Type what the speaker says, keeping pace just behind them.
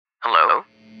Hello?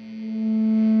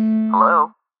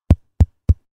 Hello?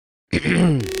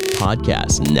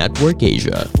 Podcast Network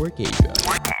Asia.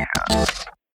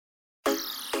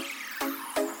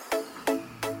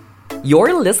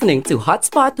 You're listening to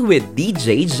Hotspot with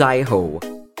DJ Jaiho.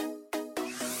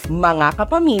 Mga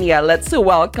kapamilya, let's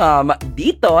welcome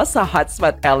dito sa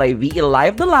Hotspot LIV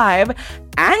Live the Live,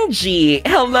 Angie.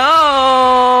 Hello!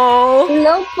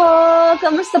 Hello po!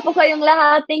 Kamusta po kayong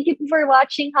lahat? Thank you for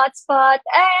watching Hotspot.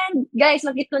 And guys,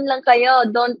 makitun lang kayo.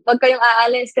 Wag kayong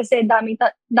aalis kasi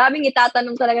daming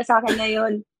itatanong talaga sa akin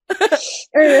ngayon.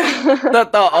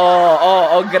 Totoo.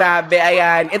 Oo, grabe.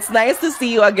 Ayan. It's nice to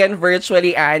see you again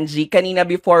virtually, Angie. Kanina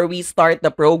before we start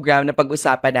the program na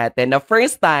pag-usapan natin, the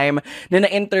first time na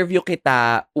na-interview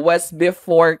kita was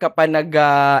before ka pa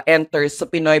nag-enter sa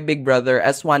Pinoy Big Brother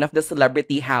as one of the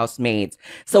celebrity housemates.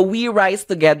 So we rise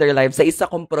together live sa isa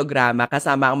kong programa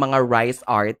kasama ang mga Rise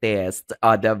artists.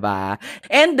 O, diba?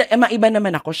 And maiba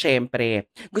naman ako,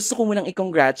 syempre. Gusto ko munang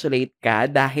i-congratulate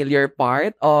ka dahil you're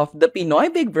part of the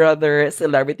Pinoy Big Brother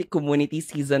Celebrity Community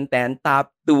Season 10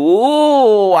 Top 2.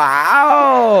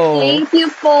 Wow! Thank you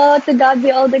po. To God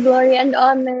be all the glory and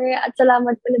honor. At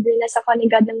salamat po na din sa ni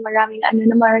God ng maraming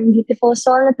beautiful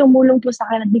soul na tumulong po sa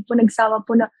akin at di po nagsawa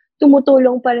po na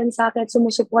tumutulong pa rin sa akin at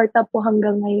sumusuporta po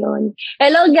hanggang ngayon.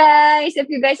 Hello guys!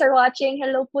 If you guys are watching,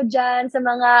 hello po dyan sa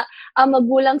mga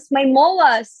magulang, may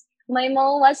MOAs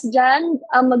dyan,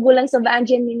 magulang sa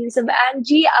Angie and minions of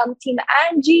Angie, Team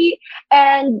Angie,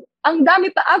 and ang dami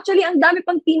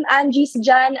pang Team Angies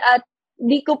dyan at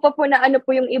di ko pa po na ano po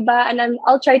yung iba and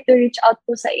I'll try to reach out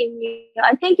po sa inyo.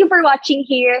 And thank you for watching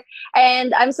here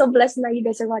and I'm so blessed na you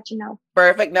guys are watching now.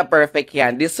 Perfect na perfect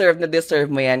yan. Deserve na deserve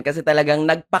mo yan kasi talagang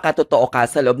nagpakatotoo ka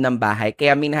sa loob ng bahay.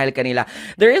 Kaya minahal ka nila.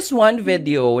 There is one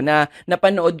video na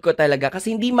napanood ko talaga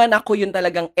kasi hindi man ako yun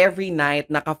talagang every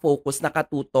night nakafocus,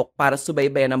 nakatutok para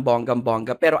subaybayan ng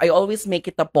bonggang-bongga. Pero I always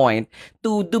make it a point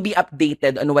to be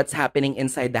updated on what's happening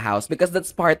inside the house because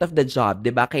that's part of the job,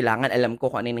 'di ba? Kailangan alam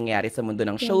ko kung ano yung nangyari sa mundo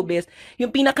ng showbiz.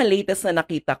 Yung pinaka-latest na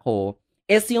nakita ko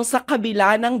is yung sa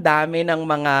kabila ng dami ng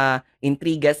mga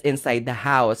intrigas inside the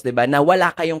house, 'di ba? Na wala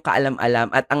kayong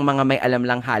kaalam-alam at ang mga may alam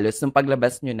lang halos nung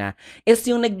paglabas nyo na is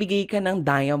yung nagbigay ka ng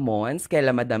diamonds kay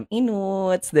Madam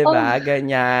Inuts, 'di ba?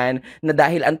 Ganyan. Na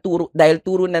dahil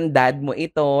turo ng dad mo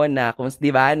ito na kung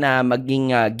 'di ba na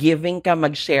maging giving ka,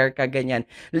 mag-share ka ganyan.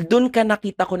 Doon ka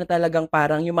nakita ko na talagang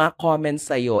parang yung mga comments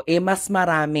sa mas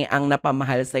marami ang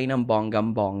napamahal sa ng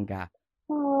bonggam-bongga.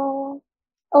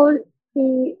 Oh,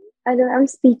 I'm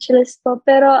speechless po.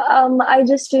 Pero I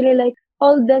just really like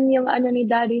hold them yung ni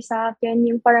daddy sa akin,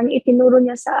 yung parang itinuro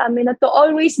niya sa amin na to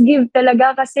always give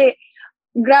talaga kasi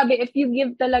grabe, if you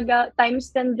give talaga,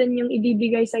 times 10 din yung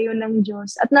ibibigay sa'yo ng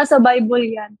Diyos. At nasa Bible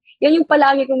yan. Yan yung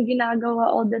palagi kong ginagawa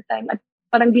all the time. At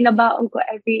parang binabaon ko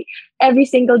every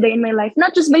single day in my life.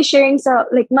 Not just by sharing sa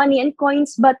like money and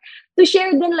coins, but to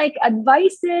share din like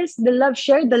advices,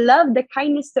 share the love, the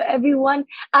kindness to everyone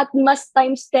at mas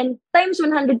times 10, times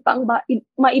 100 pa ang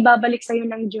maibabalik sa'yo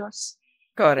ng Diyos.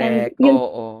 Correct.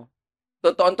 Oo.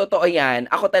 Totoo yan.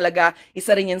 Ako talaga,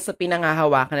 isa rin yan sa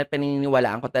pinangahawakan at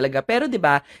paniniwalaan ko talaga. Pero 'di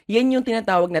ba, yan yung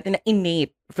tinatawag natin na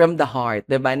innate from the heart,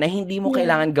 'di ba? Na hindi mo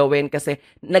kailangan gawin kasi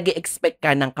nag-e-expect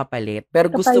ka ng kapalit. Pero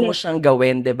gusto mo siyang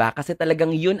gawin, 'di ba? Kasi talagang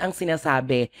yun ang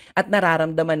sinasabi at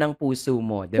nararamdaman ng puso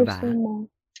mo, 'di ba? Puso mo.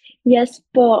 Yes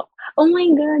po. Oh my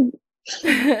God.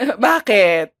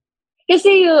 Bakit?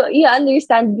 Kasi you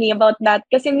understand me about that.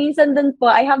 Kasi minsan din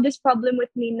po, I have this problem with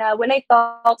me na when I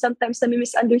talk, sometimes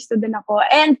misunderstood din ako.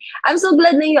 And I'm so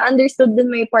glad na you understood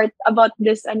din my part about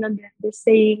this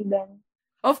saying din.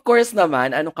 Of course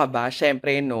naman, ano ka ba?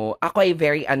 Syempre, no. Ako ay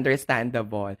very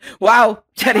understandable. Wow!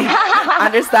 Charing!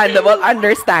 Understandable,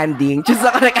 understanding. Choose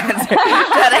ako nag-answer.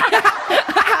 Charing!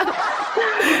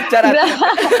 Charot.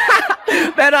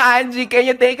 Pero Angie, can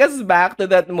you take us back to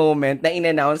that moment na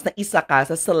in-announce na isa ka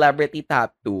sa Celebrity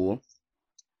Top 2?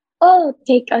 Oh,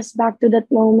 take us back to that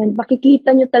moment.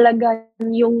 Makikita nyo talaga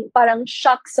yung parang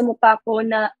shock sa mukha ko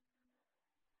na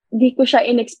di ko siya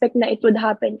in-expect na it would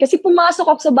happen. Kasi pumasok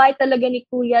ako sa bahay talaga ni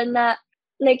Kuya na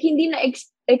like hindi na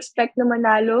expect na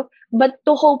manalo, but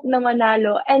to hope na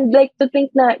manalo. And like to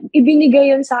think na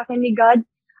ibinigay yun sa akin ni God.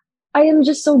 I am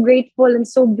just so grateful and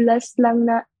so blessed lang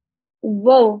na,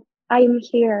 wow, I'm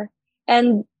here.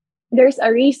 And there's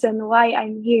a reason why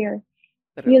I'm here.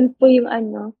 Yun po yung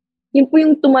yun po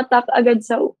yung tumatak agad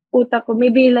sa utak ko.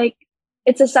 Maybe like,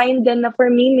 it's a sign then na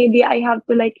for me, maybe I have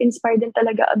to like inspire din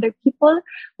talaga other people.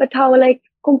 But how like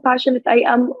compassionate I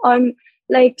am on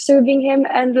like serving Him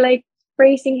and like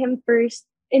praising Him first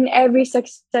in every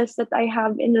success that I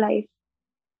have in life.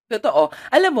 Totoo.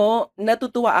 Alam mo,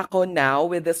 natutuwa ako now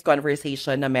with this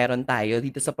conversation na meron tayo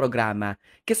dito sa programa.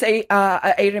 Kasi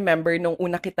I remember nung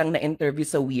una kitang na-interview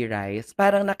sa We Rise,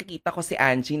 parang nakikita ko si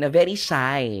Angie na very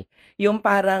shy. Yung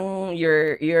parang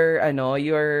you're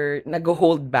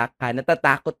nag-hold back ka,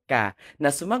 natatakot ka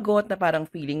na sumagot, na parang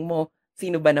feeling mo,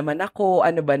 sino ba naman ako?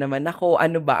 Ano ba naman ako?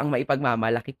 Ano ba ang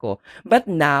maipagmamalaki ko? But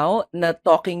now, na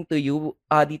talking to you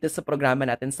dito sa programa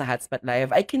natin sa Hotspot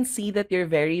Live, I can see that you're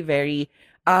very, very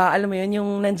alam mo yun,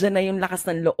 yung nandyan na yung lakas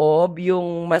ng loob,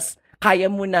 yung mas kaya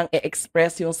mo nang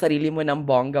i-express yung sarili mo ng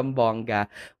bonggam-bongga.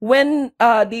 When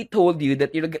they told you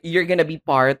that you're gonna be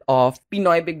part of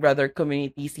Pinoy Big Brother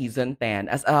Community Season 10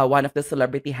 as one of the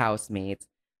celebrity housemates,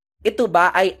 ito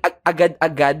ba ay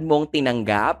agad-agad mong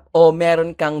tinanggap o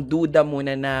meron kang duda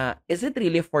muna na, is it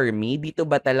really for me? Dito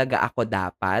ba talaga ako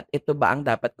dapat? Ito ba ang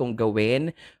dapat kong gawin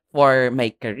for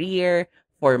my career,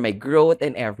 for my growth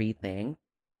and everything?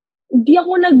 Di na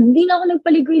ako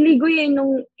nagpaligoy-ligoy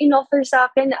nung in-offer sa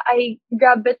akin, I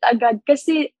grab it agad.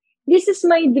 Kasi this is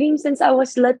my dream since I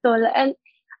was little. And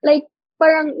like,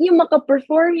 parang yung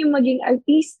makaperform, yung maging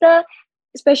artista,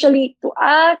 especially to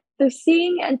act, to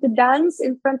sing, and to dance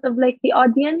in front of like the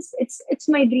audience, it's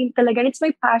my dream talaga. And it's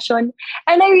my passion.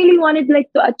 And I really wanted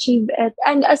like to achieve it.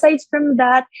 And aside from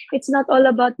that, it's not all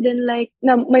about then like,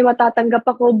 na may matatanggap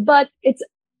ako, but it's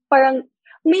parang,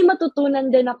 may matutunan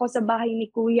din ako sa bahay ni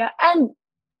Kuya. And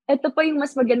ito pa yung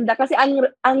mas maganda kasi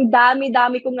ang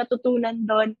dami-dami kong natutunan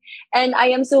doon. And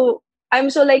I'm so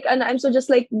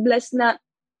just like blessed na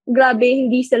grabe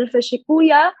hindi selfish si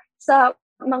Kuya sa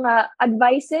mga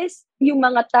advices, yung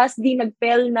mga tasks di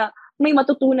nag-fail na may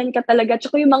matutunan ka talaga.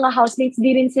 Tsaka yung mga housemates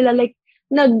di rin sila like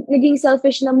naging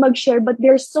selfish na mag-share, but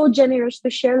they're so generous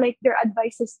to share like their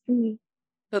advices to me.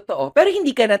 Totoo. Pero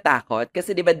hindi ka natakot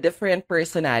kasi 'di ba different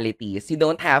personalities. You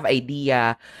don't have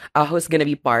idea who's gonna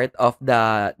be part of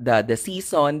the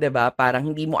season, 'di ba?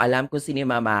 Parang hindi mo alam kung sino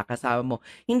yung makakasama mo.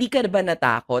 Hindi ka ba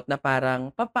natakot na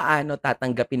parang papaano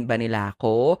tatanggapin ba nila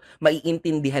ako?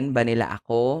 Maiintindihan ba nila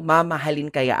ako? Mamahalin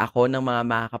kaya ako ng mga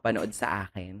makakapanood sa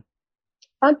akin?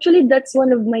 Actually, that's one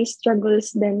of my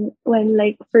struggles then when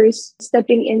like first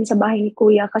stepping in sa bahay ni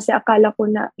Kuya kasi akala ko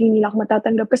na hindi nila ako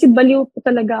matatanggap kasi baliw po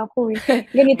talaga ako eh.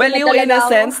 Ganito Baliw na in talaga a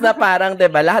ako. sense na parang 'di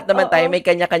ba lahat naman tayo Oo. may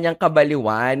kanya-kanyang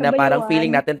kabaliwan na parang Kabaliwan.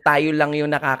 feeling natin tayo lang yung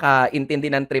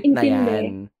nakakaintindi ng trip na Intindi. yan.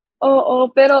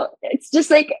 Oo, pero it's just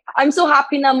like I'm so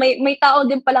happy na may tao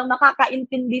din palang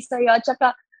makakaintindi sa'yo at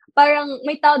saka parang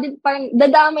may tao din parang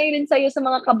dadamay rin sa'yo sa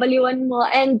mga kabaliwan mo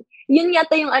and yun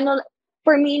yata yung ano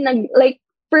for me like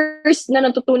first na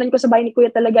natutunan ko sa bahay ni Kuya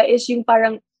talaga is yung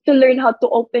parang to learn how to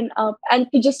open up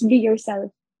and to just be yourself.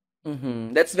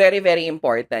 That's very, very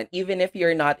important. Even if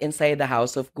you're not inside the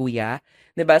house of Kuya,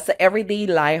 'di ba? Sa everyday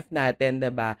life natin,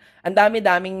 'di ba? Ang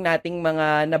dami-daming nating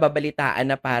mga nababalitaan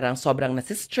na parang sobrang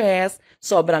nasi-stress,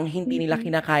 sobrang hindi nila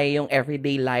kinakaya yung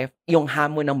everyday life, yung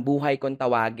hamon ng buhay kung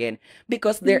tawagin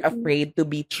because they're afraid to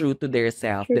be true to their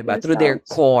self, True 'di ba? to Through their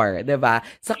themselves. core, 'di ba?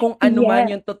 Sa kung ano man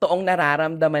Yeah. yung totoong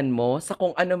nararamdaman mo, sa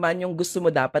kung ano man yung gusto mo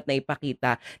dapat na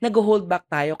ipakita, nag-hold back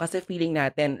tayo kasi feeling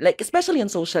natin, like especially on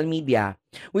social media,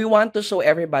 we want to show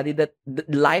everybody that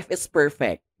life is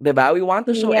perfect, 'di ba? We want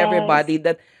to show Yes. everybody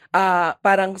that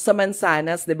parang sa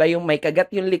mansanas, 'di ba, yung may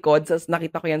kagat yung likod,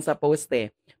 nakita ko yan sa post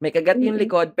eh. May kagat yung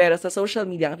likod pero sa social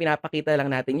media ang pinapakita lang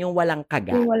natin yung walang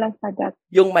kagat, Yung walang sagat.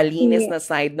 yung malinis Yeah. na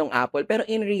side ng apple. Pero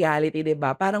in reality, 'di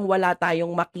ba, parang wala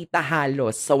tayong makita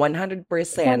halos sa 100%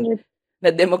 na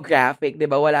demographic, 'di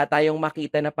ba? Wala tayong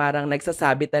makita na parang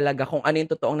nagsasabi talaga kung ano yung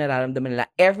totoong nararamdaman nila.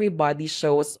 Everybody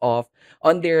shows off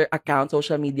on their account,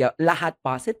 social media, lahat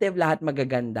positive, lahat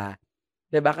magaganda.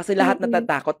 'Di ba? Kasi lahat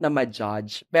natatakot na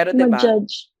ma-judge. Pero 'di ba,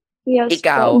 Ma-judge. Yes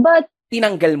ikaw, po. But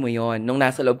tinanggal mo 'yon nung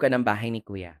nasa loob ka ng bahay ni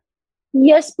Kuya.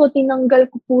 yes po,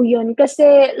 tinanggal ko po yun.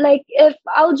 Kasi like if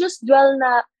I'll just dwell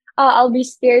na I'll be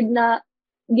scared na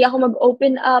di ako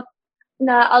mag-open up,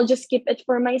 na I'll just keep it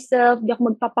for myself, di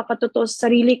ako magpapakatotoo sa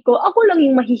sarili ko, ako lang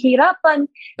yung mahihirapan.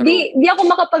 Di ako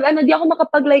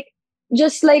makapag like,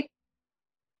 just like,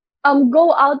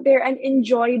 go out there and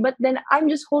enjoy, but then I'm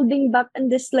just holding back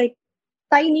in this like,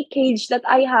 tiny cage that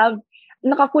I have.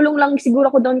 Nakakulong lang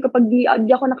siguro ako doon kapag di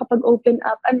ako nakapag-open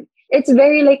up. And it's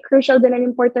very like crucial din and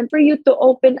important for you to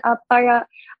open up para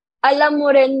alam mo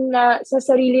rin na sa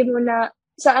sarili mo na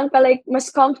saan ka like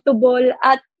mas comfortable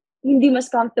at hindi mas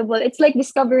comfortable. It's like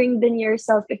discovering then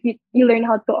yourself if you learn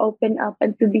how to open up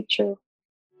and to be true.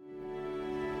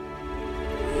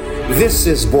 This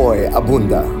is Boy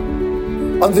Abunda.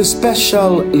 On this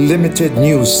special limited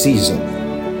news season,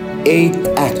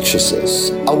 8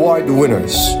 actresses, award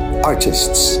winners,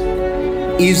 artists,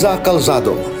 Iza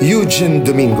Calzado, Eugene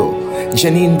Domingo,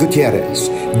 Janine Gutierrez,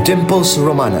 Dimples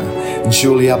Romana,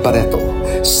 Julia Barreto,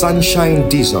 Sunshine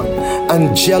Dizon,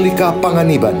 Angelica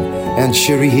Panganiban, and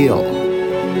Sherry Hill.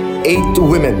 8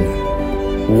 women,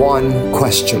 1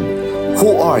 question.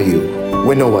 Who are you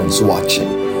when no one's watching?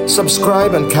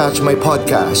 Subscribe and catch my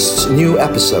podcast's new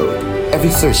episode every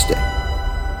Thursday.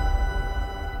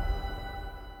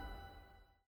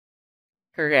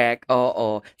 Correct,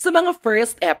 oo. Sa mga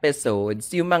first episodes,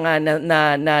 yung mga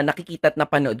na nakikita at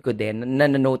napanood ko din, na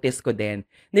notice ko din,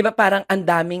 di ba parang ang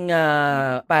daming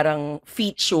parang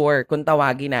feature, kung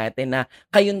tawagin natin, na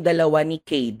kayong dalawa ni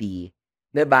KD.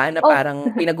 Di ba? Na Oh. parang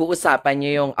pinag-uusapan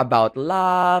niyo yung about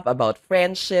love, about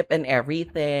friendship, and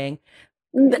everything.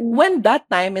 When that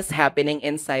time is happening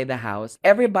inside the house,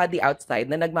 everybody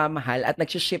outside na nagmamahal at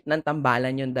nagsiship ng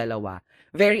tambalan yung dalawa,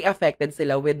 very affected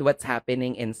sila with what's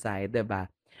happening inside, 'di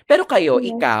ba? Pero kayo,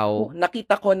 Yes. ikaw,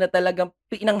 nakita ko na talagang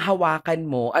pinanghawakan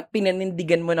mo at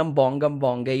pinanindigan mo ng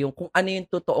bonggang-bongga yung kung ano yung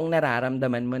totoong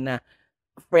nararamdaman mo na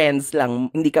friends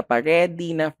lang, hindi ka pa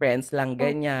ready na friends lang,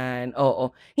 ganyan.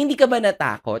 Oo. Hindi ka ba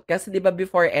natakot? Kasi 'di ba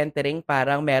before entering,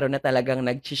 parang meron na talagang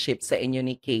nag-ship sa inyo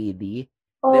ni KD.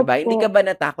 'Di ba? Hindi Opo. ka ba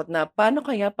natakot na paano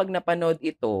kaya pag napanood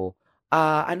ito,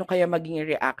 ano kaya maging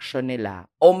reaction nila?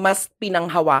 O mas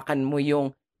pinanghawakan mo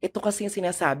yung ito kasi yung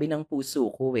sinasabi ng puso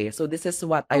ko eh. So this is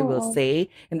what I will Oo. say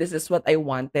and this is what I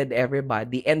wanted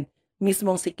everybody. And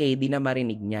mismong si KD na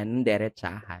marinig niyan ng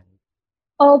derechahan.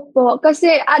 Opo,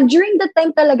 kasi during that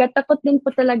time talaga, takot din po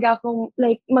talaga akong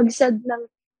like mag-said ng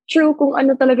true kung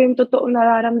ano talaga yung totoong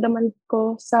nararamdaman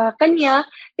ko sa kanya.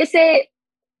 Kasi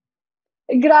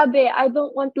grabe, I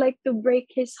don't want like to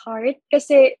break his heart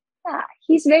kasi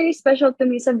he's very special to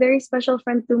me. He's a very special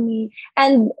friend to me.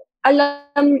 And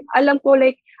alam ko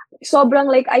like sobrang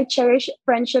like I cherish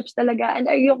friendships talaga and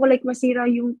ayoko like masira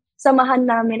yung samahan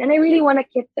namin and I really wanna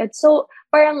keep it. So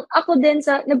parang ako din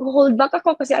nag-hold back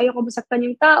ako kasi ayoko masaktan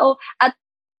yung tao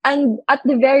and at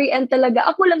the very end talaga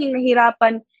ako lang yung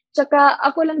nahirapan. Tsaka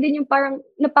ako lang din yung parang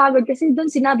napagod kasi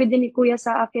doon sinabi din ni Kuya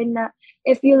sa akin na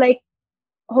if you like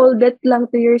hold it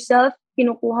lang to yourself,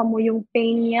 kinukuha mo yung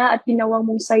pain niya at ginawa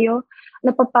mong sayo,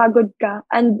 napapagod ka.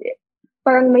 And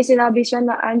parang may sinabi siya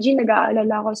na, Angie,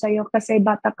 nag-aalala ako sa'yo kasi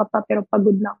bata ka pa pero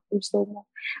pagod na ang puso mo.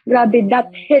 Grabe,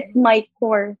 that hit my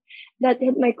core. That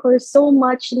hit my core so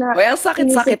much na... Well, ang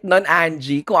sakit-sakit nun,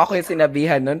 Angie. Kung ako yung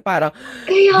sinabihan nun, parang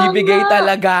Kaya bibigay nga.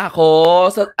 talaga ako.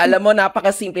 So, alam mo,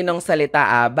 napakasimple ng salita,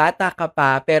 bata ka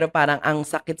pa, pero parang ang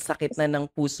sakit-sakit na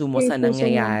ng puso mo Yung sa puso mo.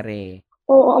 nangyayari.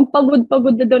 Oo, ang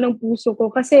pagod-pagod na daw ng puso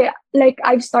ko. Kasi, like,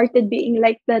 I've started being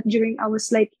like that during I was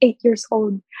like 8 years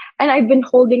old. And I've been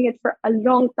holding it for a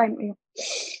long time.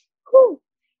 Whew.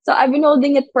 So, I've been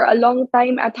holding it for a long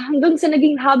time. At hanggang sa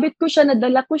naging habit ko siya,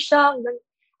 nadala ko siya.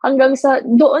 Hanggang sa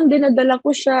doon din nadala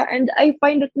ko siya. And I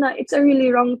find it na it's a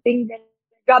really wrong thing din.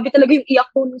 Grabe talaga yung iyak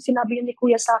ko nung sinabi yun ni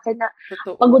Kuya sa akin na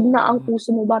Totoo. pagod na ang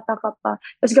puso mo, bata ka pa.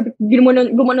 Tapos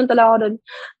gumanon talaga ako doon.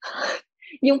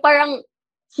 Yung parang,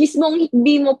 mismong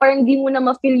di mo, parang di mo na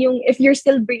ma-feel yung if you're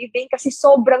still breathing kasi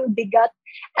sobrang bigat.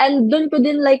 And doon ko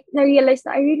din like na-realize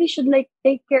na I really should like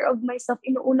take care of myself.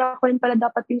 Inuuna ko rin pala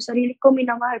dapat yung sarili ko.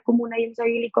 Minamahal ko muna yung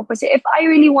sarili ko. Kasi if I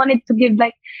really wanted to give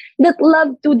like that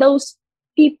love to those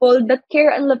people, that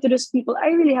care and love to those people,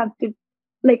 I really have to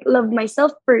like love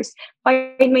myself first.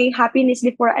 Find my happiness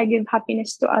before I give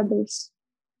happiness to others.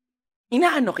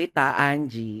 Inaano kita,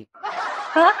 Angie?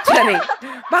 Ha? Sorry.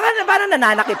 Parang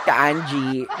nananakit ka,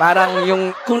 Angie. Parang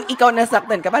yung, kung ikaw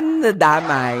nasaktan ka, parang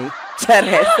nadamay.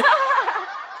 Chares.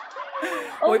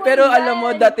 Oh Uy, my pero God. alam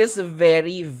mo, that is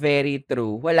very, very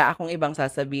true. Wala akong ibang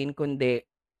sasabihin kundi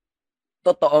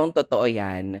totoong-totoo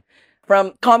yan.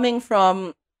 Coming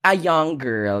from a young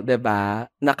girl, 'di ba?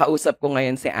 Nakausap ko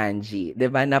ngayon si Angie, 'di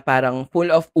ba? Na parang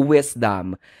full of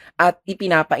wisdom at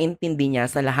ipinapaintindi niya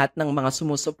sa lahat ng mga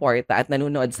sumusuporta at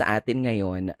nanonood sa atin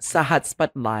ngayon sa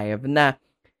Hotspot Live na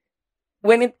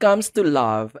when it comes to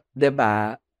love, 'di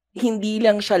ba? Hindi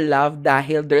lang siya love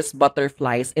dahil there's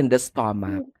butterflies in the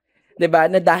stomach. 'Di ba?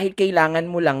 Na dahil kailangan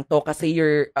mo lang 'to kasi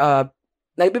you're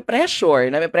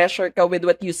nabe-pressure ka with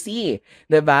what you see,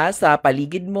 'di ba? Sa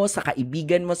paligid mo, sa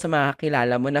kaibigan mo, sa mga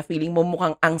kilala mo na feeling mo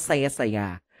mukhang ang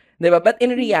saya-saya. 'Di ba? But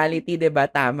in reality, 'di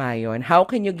ba, tama 'yon. How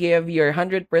can you give your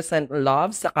 100%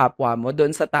 love sa kapwa mo,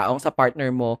 doon sa taong sa partner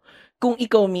mo, kung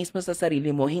ikaw mismo sa sarili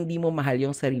mo hindi mo mahal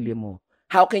yung sarili mo?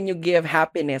 How can you give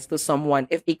happiness to someone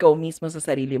if ikaw mismo sa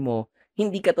sarili mo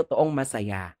hindi ka totoong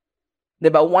masaya? 'Di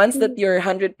ba? Once that you're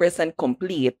 100%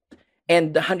 complete,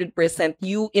 and 100%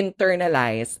 you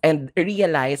internalize and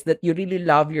realize that you really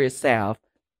love yourself,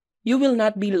 you will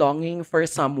not be longing for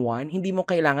someone. Hindi mo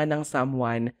kailangan ng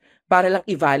someone para lang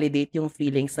i-validate yung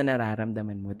feelings na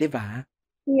nararamdaman mo, di ba?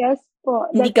 Yes. po.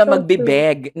 Hindi That's ka so true.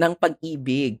 magbibeg ng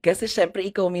pag-ibig. Kasi syempre,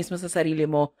 ikaw mismo sa sarili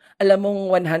mo, alam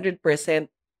mong 100%,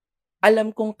 alam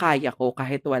kong kaya ko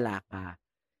kahit wala ka.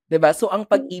 'Di ba? So, ang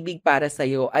pag-ibig para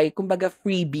sa'yo ay kumbaga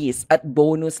freebies at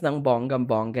bonus ng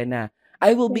bonggang-bongga na,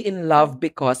 I will be in love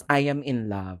because I am in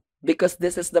love. Because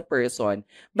this is the person.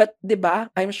 But 'di ba,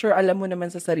 I'm sure alam mo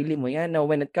naman sa sarili mo yan na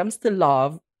when it comes to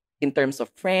love, in terms of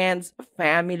friends,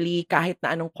 family, kahit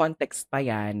na anong context pa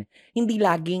yan, hindi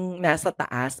laging nasa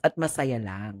taas at masaya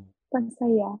lang.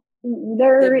 Pansaya.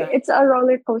 Diba? It's a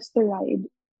roller coaster ride.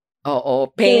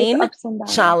 Oo. There's Pain, ups and downs.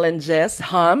 challenges,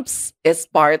 humps is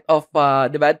part of,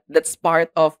 diba? That's part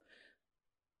of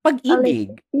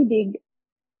pag-ibig. Ibig.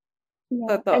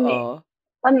 Yeah. Totoo.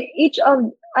 On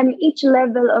each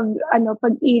level of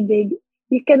pag-ibig,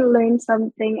 you can learn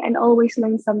something and always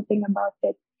learn something about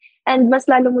it. And mas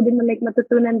lalo mo din like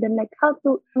matutunan din like how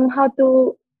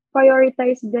to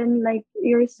prioritize then like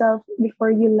yourself before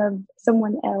you love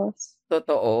someone else.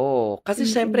 Totoo. Kasi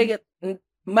syempre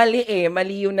mali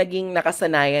yung naging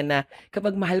nakasanayan na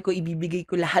kapag mahal ko ibibigay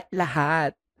ko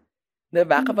lahat-lahat. 'Di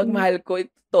ba? Kapag mahal ko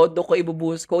todo ko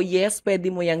ibubuhos ko, yes,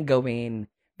 pwede mo yang gawin.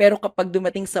 Pero kapag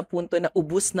dumating sa punto na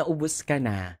ubus ka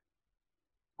na,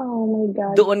 oh my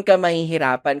God. doon ka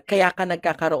mahihirapan. Kaya ka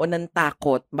nagkakaroon ng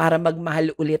takot para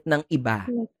magmahal ulit ng iba.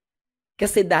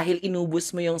 Kasi dahil inubos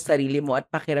mo yung sarili mo at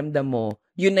pakiramdam mo,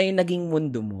 yun na yung naging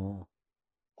mundo mo.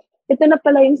 Ito na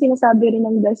pala yung sinasabi rin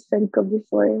ng best friend ko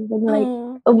before. When like,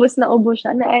 ubos na ubos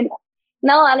siya. And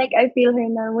now, like, I feel her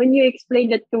na when you explained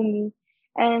it to me.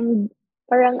 And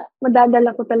parang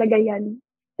madadala ko talaga yan.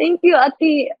 Thank you,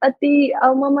 Ate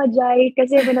Mama Jai,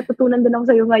 kasi may natutunan din ako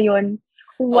sa'yo ngayon.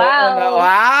 Wow!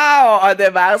 Wow! O,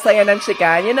 diba? Ang saya ng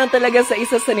chika. Yun ang talaga sa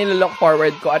isa sa nilook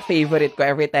forward ko at favorite ko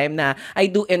every time na I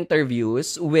do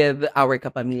interviews with our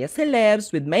kapamilya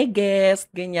celebs, with my guests,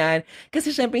 ganyan.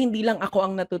 Kasi syempre, hindi lang ako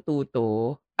ang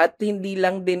natututo at hindi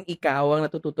lang din ikaw ang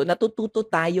natututo. Natututo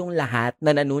tayong lahat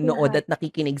na nanonood at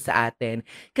nakikinig sa atin.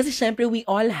 Kasi syempre, we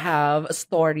all have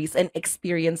stories and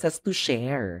experiences to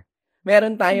share.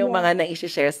 Meron tayong mga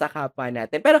na-i-share sa kapwa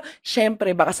natin. Pero,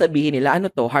 syempre, baka sabihin nila,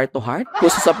 ano to, heart to heart?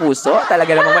 Puso sa puso?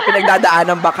 Talaga namang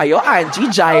pinagdadaanan ba kayo, Angie,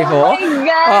 Jaiho? Oh my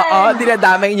God! Oo,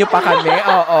 dinadamay niyo pa kami.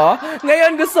 Oo.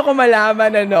 Ngayon, gusto ko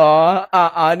malaman,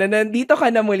 na nandito ka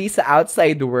na muli sa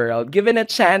outside world. Given a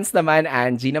chance naman,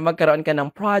 Angie, na magkaroon ka ng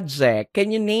project,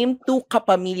 can you name 2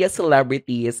 kapamilya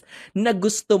celebrities na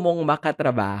gusto mong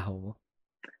makatrabaho?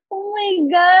 Oh my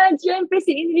God! Siyempre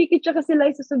si Enrique tsaka si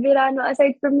Liza Soberano.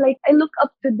 Aside from like, I look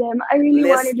up to them. I really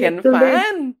wanted to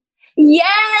learn.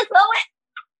 Yes! Oh my...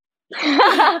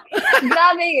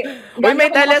 Grabe. Uy,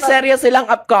 may teleserye silang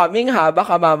upcoming ha.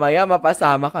 Baka mamaya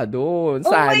mapasama ka dun.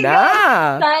 Sana. Oh my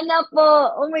God. Sana po.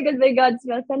 Oh my God, by God's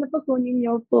will. Sana po kunin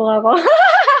niyo po ako.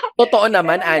 Totoo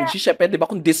naman, Angie. Syempre, di ba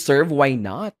kung deserve, why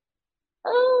not?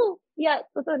 Oh, yeah.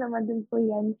 Totoo naman din po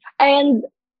yan. And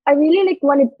I really like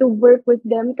wanted to work with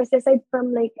them kasi aside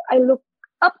from like I look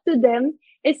up to them,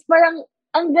 it's parang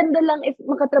ang ganda lang if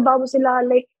makatrabaho sila,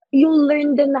 like you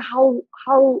learn din how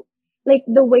like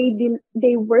the way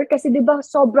they work kasi 'di ba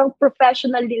sobrang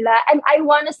professional nila, and I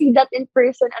wanna see that in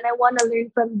person and I wanna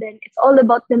learn from them. It's all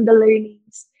about them, the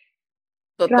learnings.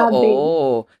 Totoo. Grabe.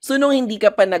 So, nung hindi ka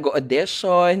pa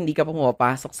nag-audition, hindi ka pa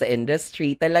pumapasok sa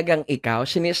industry, talagang ikaw,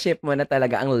 siniship mo na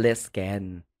talaga ang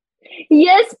Lisken.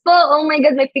 Yes po. Oh my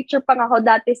God, may picture pa ako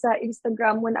dati sa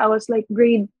Instagram when I was like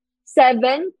grade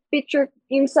 7. Picture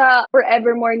yung sa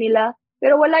Forevermore nila.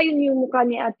 Pero wala yun yung mukha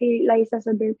ni Ate Liza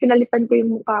Soberano. Pinalitan ko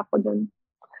yung mukha ko doon.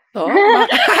 Oh,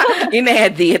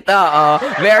 inedit, oo.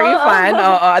 Very fun,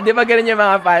 oo. Di ba ganun yung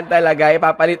mga fan talaga?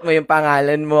 Ipapalit mo yung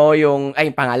pangalan mo, yung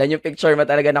picture mo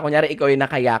talaga na kunyari ikaw yung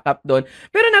nakayakap doon.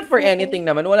 Pero not for anything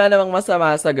naman. Wala namang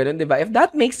masama sa ganun, di ba? If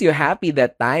that makes you happy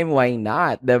that time, why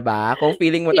not? Di ba? Kung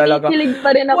feeling mo talaga,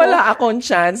 pa rin ako. wala akong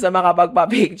chance na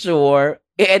makapagpa-picture,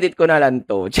 i-edit ko na lang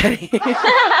to.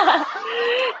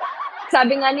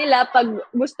 Sabi nga nila, pag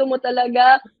gusto mo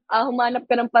talaga, humanap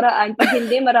ka ng paraan. Pag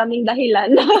hindi, maraming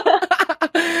dahilan.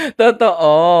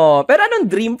 Totoo. Pero anong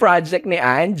dream project ni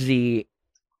Angie?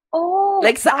 Oh,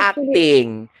 like sa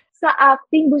acting? Sa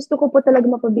acting, gusto ko po talaga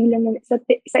mapabilang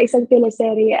sa isang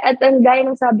teleserye. At ang gaya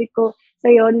ng sabi ko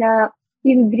sa'yo na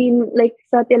yung dream, like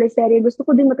sa teleserye, gusto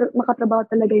ko din makatrabaho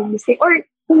talaga yung listing. Or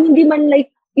kung hindi man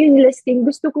like yung listing,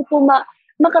 gusto ko po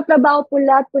makatrabaho po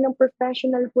lahat po ng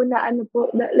professional po na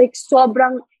like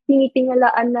sobrang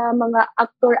tinitingalaan na mga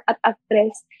actor at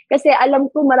actress. Kasi alam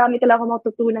ko marami talaga akong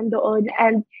matutunan doon,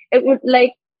 and it would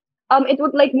like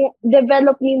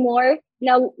develop me more,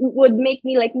 now would make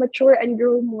me like mature and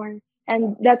grow more.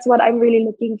 And that's what I'm really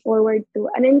looking forward to.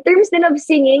 And in terms din of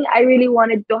singing, I really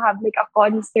wanted to have like a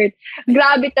concert.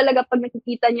 Grabe talaga pag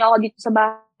nakikita niyo ako dito sa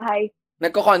bahay.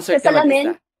 Nagko-concert Sa ka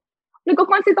salamin, mag-isa?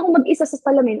 nagko-concert ako mag-isa sa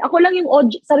salamin. Ako lang yung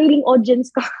sariling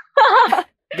audience ko.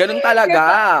 Ganun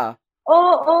talaga.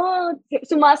 Oo,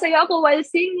 sumasaya ako while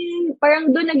singing.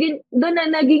 Parang doon na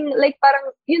naging like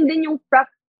parang yun din yung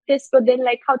practice ko din,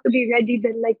 like how to be ready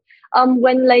then, like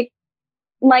when like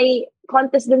my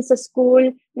contest din sa school,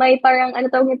 may parang ano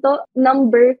tawag nito,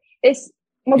 number is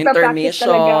magpa-practice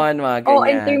talaga. Intermission, mga ganyan.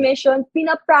 Intermission.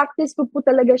 Pina-practice ko po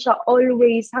talaga siya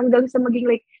always hanggang sa maging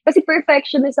like, kasi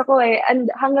perfectionist ako and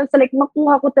hanggang sa like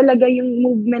makuha ko talaga yung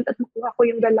movement at makuha ko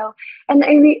yung galaw. And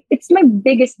it's my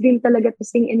biggest dream talaga to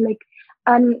sing in like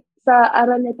sa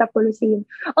Araneta Coliseum.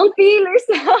 Ang feelers!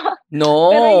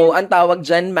 No, ang tawag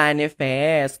dyan,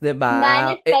 manifest, diba?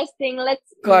 Manifesting, let's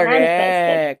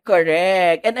manifest it.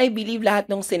 Correct. And I believe lahat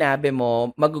nung sinabi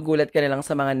mo, magugulat ka na lang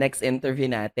sa mga next interview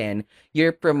natin.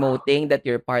 You're promoting that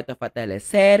you're part of a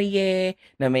teleserye,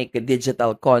 na may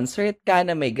digital concert ka,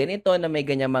 na may ganito, na may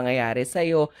ganyang mangyayari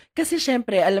sa'yo. Kasi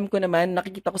syempre, alam ko naman,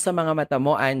 nakikita ko sa mga mata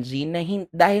mo, Angie, na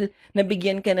dahil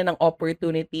nabigyan ka na ng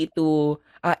opportunity to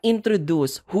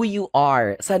introduce who you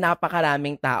are sa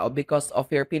napakaraming tao because of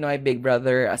your Pinoy Big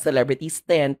Brother celebrity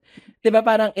stint. Diba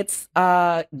parang it's,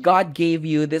 God gave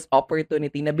you this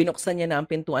opportunity na binuksan niya na ang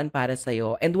pintuan para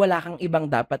sa'yo and wala kang ibang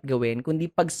dapat gawin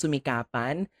kundi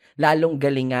pagsumikapan, lalong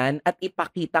galingan at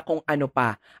ipakita kung ano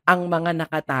pa ang mga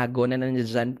nakatago na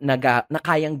nandiyan na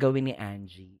kayang gawin ni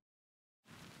Angie.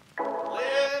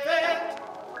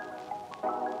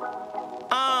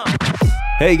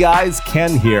 Hey guys,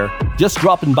 Ken here. Just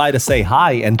dropping by to say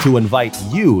hi and to invite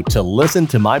you to listen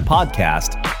to my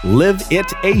podcast, Live It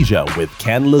Asia with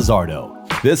Ken Lizardo.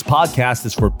 This podcast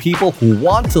is for people who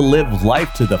want to live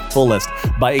life to the fullest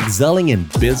by excelling in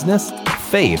business,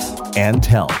 faith, and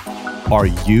health. Are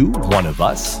you one of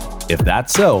us? If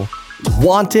that's so,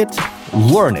 want it,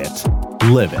 learn it,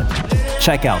 live it.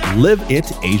 Check out Live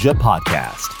It Asia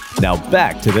podcast. Now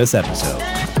back to this episode.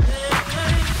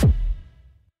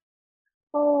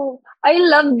 I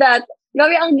love that.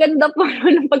 Gabi, ang ganda po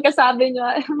ng pagkasabi niyo.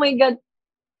 Oh my God.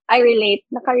 I relate.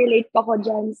 Naka-relate pa ko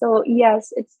dyan. So, yes,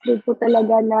 it's true po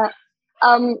talaga na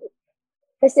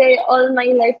kasi all my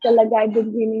life talaga I've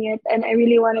been dreaming it and I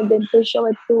really wanted them to show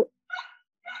it to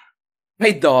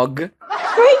My dog.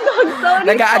 Sorry.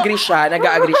 Nag-a-agree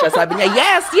siya. Sabi niya,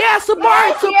 yes,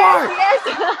 support. Yes.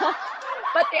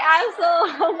 Pati aso.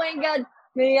 Oh my God.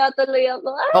 Naiya tuloy ako.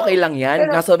 Okay lang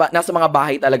yan. Pero, nasa mga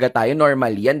bahay talaga tayo.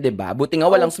 Normal yan, di ba? Buti nga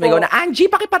walang sumigaw na,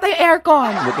 Angie, pakipatay yung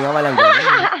aircon. Buti nga walang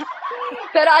ganun.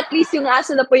 Pero at least yung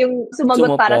aso na po yung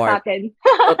sumagot para sa akin.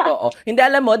 Totoo. Hindi,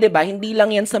 alam mo, di ba? Hindi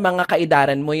lang yan sa mga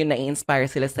kaidaran mo yung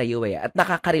na-inspire sila sa iyo eh. At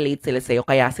nakaka-relate sila sa iyo.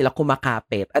 Kaya sila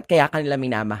kumakapit. At kaya kanila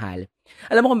minamahal.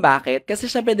 Alam mo kung bakit?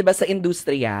 Kasi syempre, di ba, sa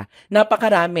industriya,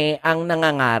 napakarami ang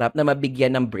nangangarap na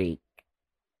mabigyan ng break.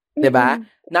 Diba?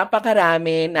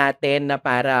 Napakarami natin na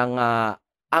parang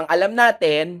ang alam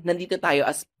natin, nandito tayo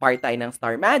as part tayo ng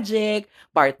Star Magic,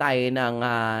 part tayo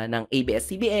ng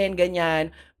ABS-CBN, ganyan.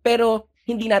 Pero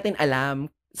hindi natin alam,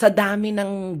 sa dami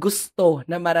ng gusto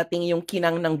na marating yung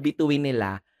kinang ng bituin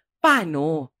nila,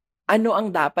 paano? Ano ang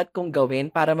dapat kong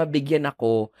gawin para mabigyan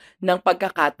ako ng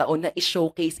pagkakataon na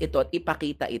i-showcase ito at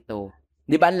ipakita ito?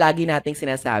 Di ba, lagi nating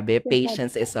sinasabi,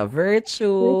 patience is a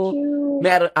virtue.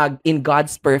 In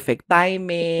God's perfect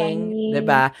timing. Di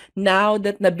ba? Now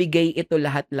that nabigay ito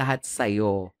lahat-lahat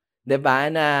sa'yo, di ba,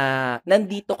 na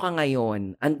nandito ka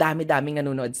ngayon, ang dami-daming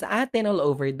nanonood sa atin all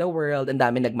over the world, ang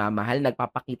dami nagmamahal,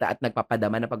 nagpapakita at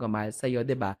nagpapadama ng pagmamahal sa'yo,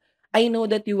 di ba? I know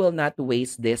that you will not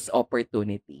waste this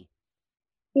opportunity.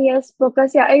 Yes po,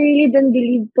 kasi I really don't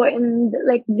believe po in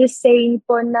like this saying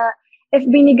po na if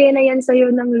binigay na yan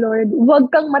sa'yo ng Lord, huwag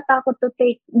kang matakot to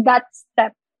take that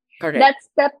step. Correct.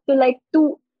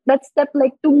 That step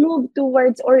to move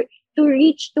towards or to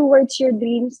reach towards your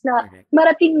dreams na Correct.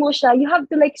 marating mo siya. You have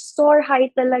to like soar high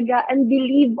talaga and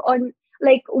believe on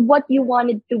like what you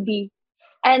wanted to be.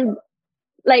 And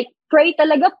like pray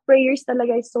talaga, prayers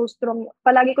talaga is so strong.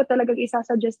 Palagi ko talaga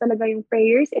isasuggest talaga yung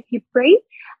prayers if you pray.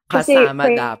 Kasi Kasama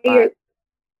dapat.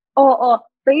 Oo.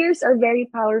 Prayers are very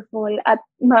powerful at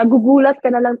magugulat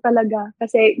ka na lang talaga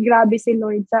kasi grabe si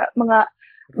Lord sa mga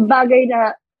bagay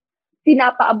na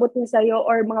pinapaabot niya sa'yo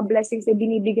or mga blessings na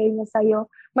binibigay niya sa'yo.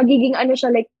 Magiging ano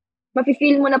siya, like,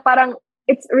 mafe-feel mo na parang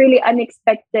it's really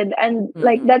unexpected and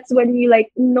like that's when you like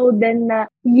know then na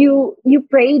you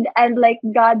prayed and like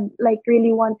God like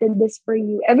really wanted this for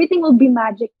you. Everything will be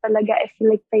magic talaga if you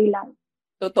like pray lang.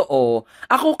 Totoo.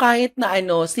 Ako kahit na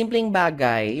simpleng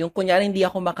bagay, yung kunyari hindi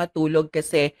ako makatulog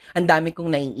kasi ang dami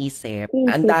kong naiisip,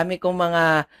 ang Isip. dami kong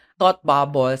mga thought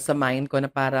bubbles sa mind ko na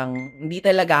parang hindi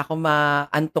talaga ako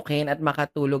maantukin at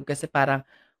makatulog kasi parang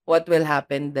what will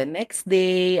happen the next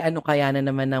day? Ano kaya na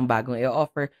naman ng bagong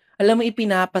i-offer? Alam mo,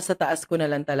 ipinapasa taas ko na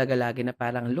lang talaga lagi na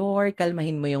parang, Lord,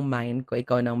 kalmahin mo yung mind ko,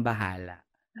 ikaw nang bahala.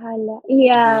 Hala.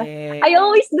 Yeah. I Yes.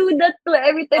 always do that too.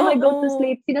 Every time I go to Oo.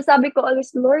 sleep, sinasabi ko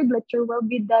always, Lord, let your will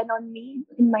be done on me,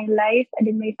 in my life, and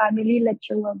in my family. Let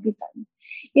your will be done.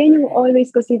 Yan yung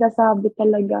always ko sinasabi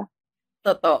talaga.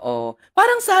 Totoo.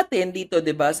 Parang sa atin dito,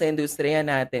 'di ba, sa industriya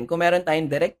natin, kung meron tayong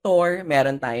direktor,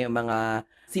 meron tayong mga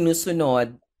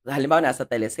sinusunod, halimbawa nasa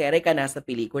teleserye ka, nasa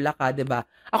pelikula ka, 'di ba?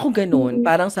 Ako ganoon, Mm.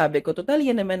 parang sabi ko, total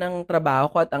yan naman ang trabaho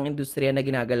ko at ang industriya na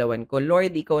ginagalawan ko.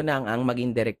 Lord, ikaw na ang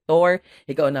maging direktor,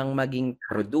 ikaw na ang maging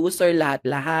producer,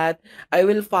 lahat-lahat. I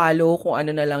will follow kung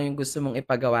ano na lang yung gusto mong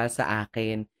ipagawa sa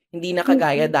akin. Hindi na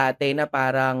kagaya Mm-mm. dati na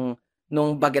parang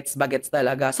nung bagets-bagets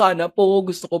talaga. Sana po,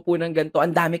 gusto ko po ng ganito.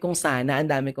 Ang dami kong sana, ang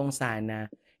dami kong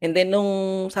sana. And then nung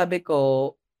sabi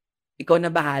ko, ikaw na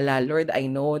bahala, Lord,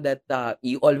 I know that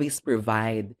you always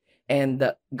provide. And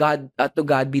to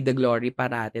God be the glory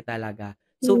parati talaga.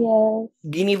 So, Yes.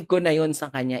 ginive ko na yun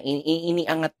sa kanya,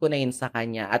 iniangat ko na yun sa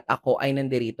kanya, at ako ay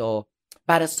nandirito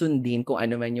para sundin kung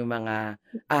ano man yung mga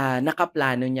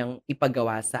nakaplano niyang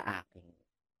ipagawa sa akin.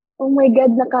 Oh my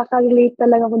God, nakaka-relate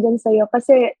talaga ako dyan sa'yo.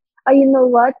 Kasi, you know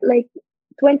what? Like,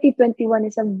 2021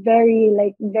 is a very,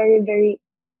 very, very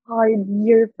hard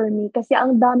year for me. Kasi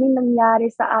ang daming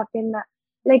nangyari sa akin na,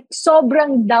 like,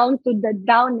 sobrang down to the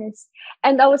downest.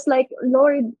 And I was like,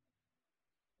 Lord,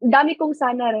 dami kong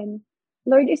sana rin.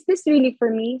 Lord, is this really for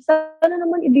me? Sana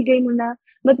naman ibigay mo na.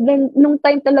 But then, nung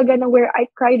time talaga na where I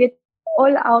cried it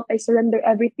all out, I surrender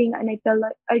everything, and I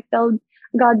tell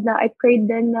God na, I prayed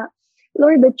then na,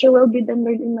 Lord, that your will be done,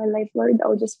 Lord, in my life. Lord,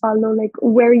 I'll just follow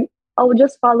I'll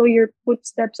just follow your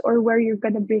footsteps or where you're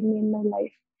gonna bring me in my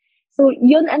life. So,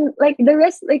 yun, and like the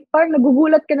rest, like parang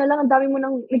nagugulat ka na lang, ang dami mo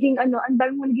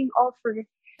naging offer.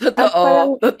 At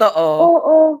parang, Totoo.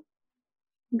 oo,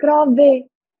 grabe.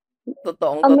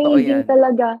 Totoo Amazing yan.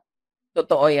 talaga.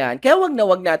 Totoo yan. Kaya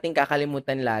wag nating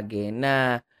kakalimutan lagi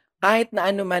na kahit na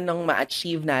ano man ang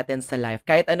ma-achieve natin sa life,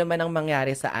 kahit ano man ang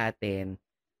mangyari sa atin,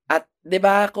 at 'di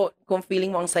ba kung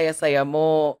feeling mo ang saya-saya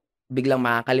mo, biglang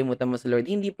makakalimutan mo sa Lord,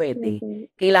 hindi pwede.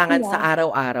 Mhm. Kailangan sa Yeah.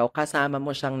 araw-araw kasama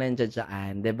mo siyang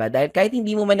nandiya-diyan, 'di ba? Dahil kahit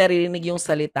hindi mo man naririnig yung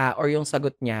salita or yung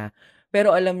sagot niya,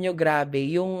 pero alam nyo, grabe,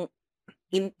 yung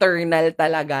internal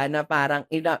talaga na parang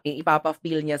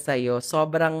ipapa-feel niya sa'yo,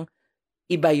 sobrang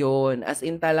iba yun. As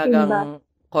in Iba. talagang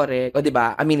correct. O 'di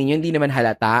ba? Aminin niyo, hindi naman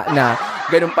halata na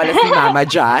ganun pala si Mama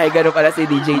Jai, ganun pala si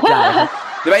DJ Jai.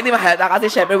 'Di ba hindi mahalata kasi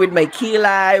syempre with my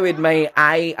kilay, with my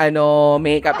eye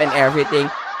makeup and everything.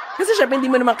 Kasi syempre hindi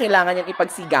mo naman kailangan yan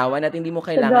ipagsigawan at hindi mo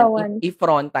kailangan Sigawan.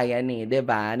 i-fronta yan 'di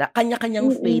ba? Na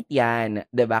kanya-kanyang Mm-mm. faith yan,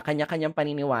 'di ba? Kanya-kanyang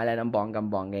paniniwala ng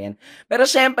bonggang-bongga yan. Pero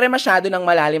syempre masyado nang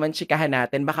malalim ang chikahan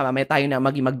natin, baka mamaya tayo na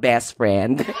mag-best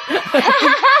friend.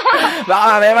 Baka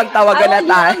mamaya magtawagan na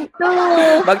tayo.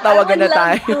 Magtawagan na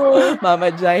tayo. Mama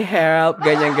Jai, help.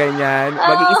 Ganyan-ganyan.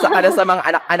 Mag-iisa ka na sa mga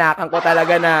anak-anakan ko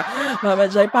talaga na,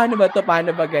 Mama Jai, paano ba to?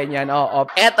 Paano ba ganyan? Oo.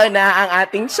 Eto na ang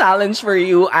ating challenge for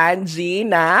you, Angie,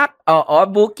 na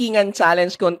bookingan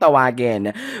challenge kung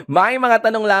tawagin. May mga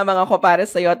tanong lamang ako para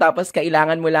sa'yo, tapos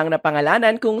kailangan mo lang na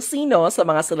pangalanan kung sino sa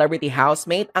mga celebrity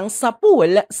housemate ang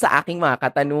sapul sa aking mga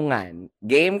katanungan.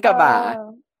 Game ka ba?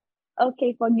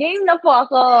 Okay po. Game na po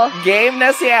ako. Game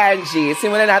na si Angie.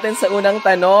 Simulan natin sa unang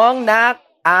tanong na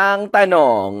ang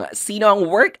tanong, sino ang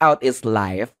workout is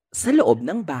life sa loob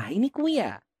ng bahay ni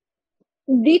Kuya?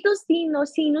 Dito sino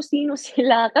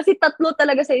sila. Kasi tatlo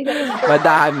talaga sa isang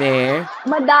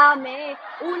Madami.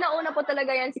 Una-una po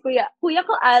talaga yan si Kuya. Kuya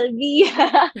ko, Alvi.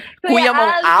 Kuya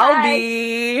mong Alvi.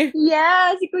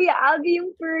 Yeah, si Kuya Alvi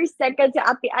yung first. Second, si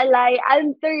Ate Alay.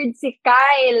 And third, si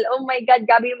Kyle. Oh my God,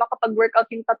 gabi yung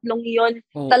makapag-workout yung tatlong yun.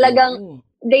 Talagang,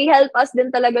 they help us din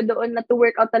talaga doon na to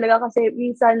workout talaga kasi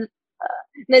minsan,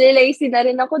 nalilazy na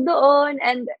rin ako doon,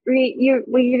 and we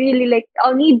really like,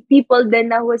 I'll need people then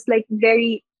na was like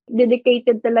very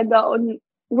dedicated talaga on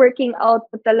working out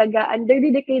talaga, and they're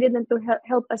dedicated to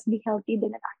help us be healthy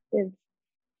and active.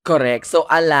 Correct. So,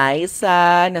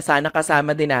 Alyssa, na sana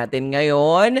kasama din natin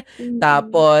ngayon. Mm-hmm.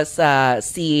 Tapos,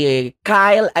 si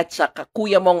Kyle at saka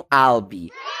Kuya mong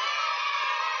Albi.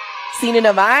 Sino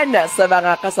naman sa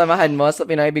mga kasamahan mo sa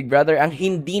Pinoy Big Brother ang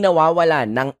hindi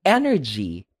nawawalan ng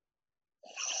energy?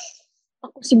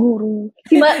 Ako siguro.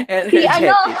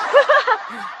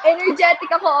 Energetic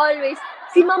ako always.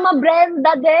 Si Mama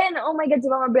Brenda din. Oh my God, si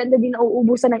Mama Brenda din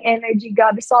nauubusan ng energy.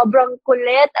 Gabi, sobrang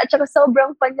kulit at saka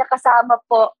sobrang fun niya kasama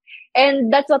po.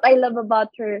 And that's what I love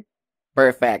about her.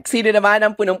 Perfect. Sino naman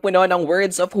ang punong-puno ng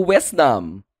words of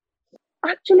wisdom?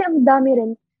 Actually, ang dami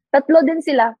rin. 3 din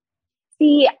sila.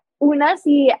 Si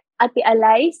Ate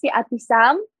Alay, si Ate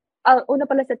Sam. Una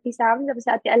pala si Ate Sam, tapos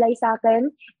si Ate Alay sa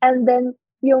akin. And then,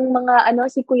 yung mga,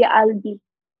 si Kuya Albi.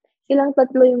 Silang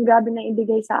 3 yung grabe na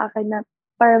ibigay sa akin na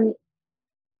parang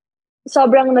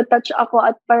sobrang na-touch ako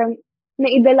at parang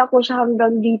naidala ko siya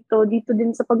hanggang dito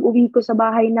din sa pag-uwi ko sa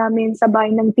bahay namin, sa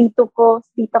bahay ng tita ko.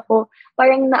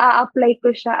 Parang na-a-apply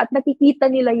ko siya at nakikita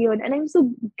nila yun. And I'm so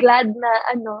glad na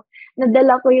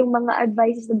nadala ko yung mga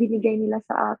advices na binigay nila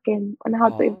sa akin on how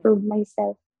to improve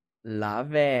myself.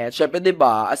 Love it. Syempre, di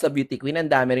ba, as a beauty queen, ang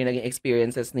dami rin naging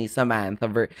experiences ni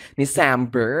ni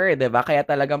Samber, di ba? Kaya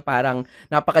talagang parang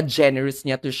napaka-generous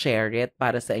niya to share it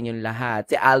para sa inyong lahat.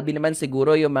 Si Albi naman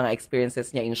siguro yung mga experiences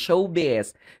niya in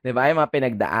showbiz, di ba? Yung mga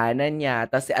pinagdaanan niya.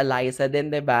 Tapos si Eliza din,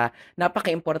 di ba?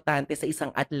 Napaka-importante sa isang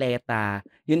atleta.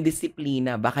 Yung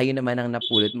disiplina. Baka yun naman ang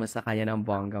napulot mo sa kanya ng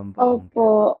bonggang-bongga.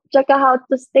 Opo. Tsaka how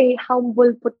to stay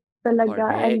humble po talaga.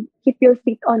 Correct. And keep your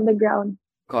feet on the ground.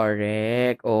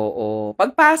 Correct. Oo.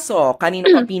 Pagpasok,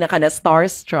 kanino ka pinaka na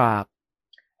starstruck?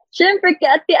 Siyempre, kay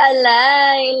Ate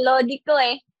Alay. Lodi ko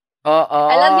eh. Oo.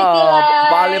 I love you, Tilay.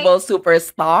 Volleyball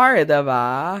superstar,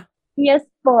 diba? Yes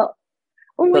po.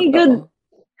 Oh my God.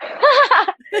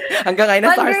 Hanggang ngayon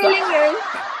na starstruck. Fangirling girl.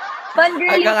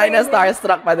 Fangirling Hanggang ngayon na girl.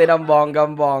 starstruck pa din ang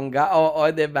bonggang-bongga. Oo,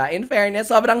 diba? In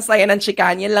fairness, sobrang saya ng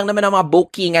chikahan. Yan lang naman ang mga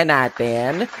bookingan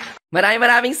natin.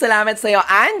 Maraming salamat sa iyo,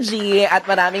 Angie, at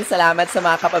maraming salamat sa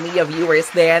mga kapamilya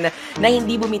viewers din na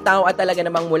hindi bumitaw at talaga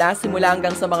namang mula simula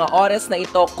hanggang sa mga oras na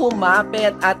ito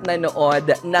kumapit at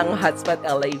nanood ng Hotspot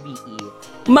LIVE.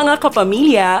 Mga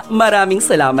kapamilya, maraming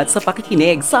salamat sa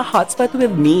pakikinig sa Hotspot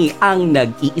with me, ang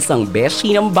nag-iisang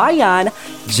beshi ng bayan,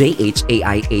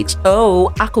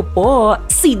 JHAIHO. Ako po,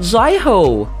 si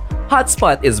Jaiho.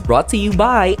 Hotspot is brought to you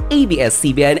by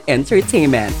ABS-CBN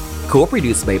Entertainment.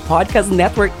 Co-produced by Podcast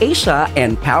Network Asia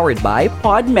and powered by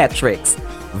Podmetrics.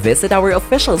 Visit our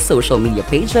official social media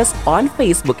pages on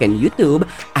Facebook and YouTube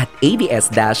at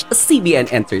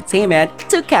ABS-CBN Entertainment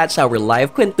to catch our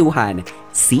live kwentuhan.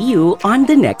 See you on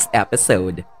the next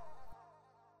episode.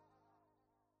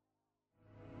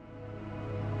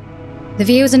 The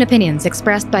views and opinions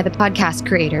expressed by the podcast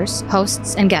creators,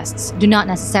 hosts, and guests do not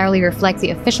necessarily reflect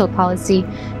the official policy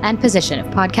and position of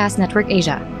Podcast Network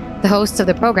Asia, the hosts of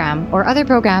the program, or other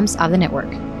programs of the network.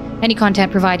 Any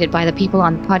content provided by the people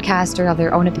on the podcast are of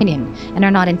their own opinion and are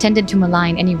not intended to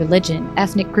malign any religion,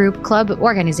 ethnic group, club,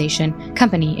 organization,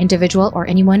 company, individual, or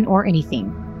anyone or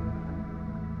anything.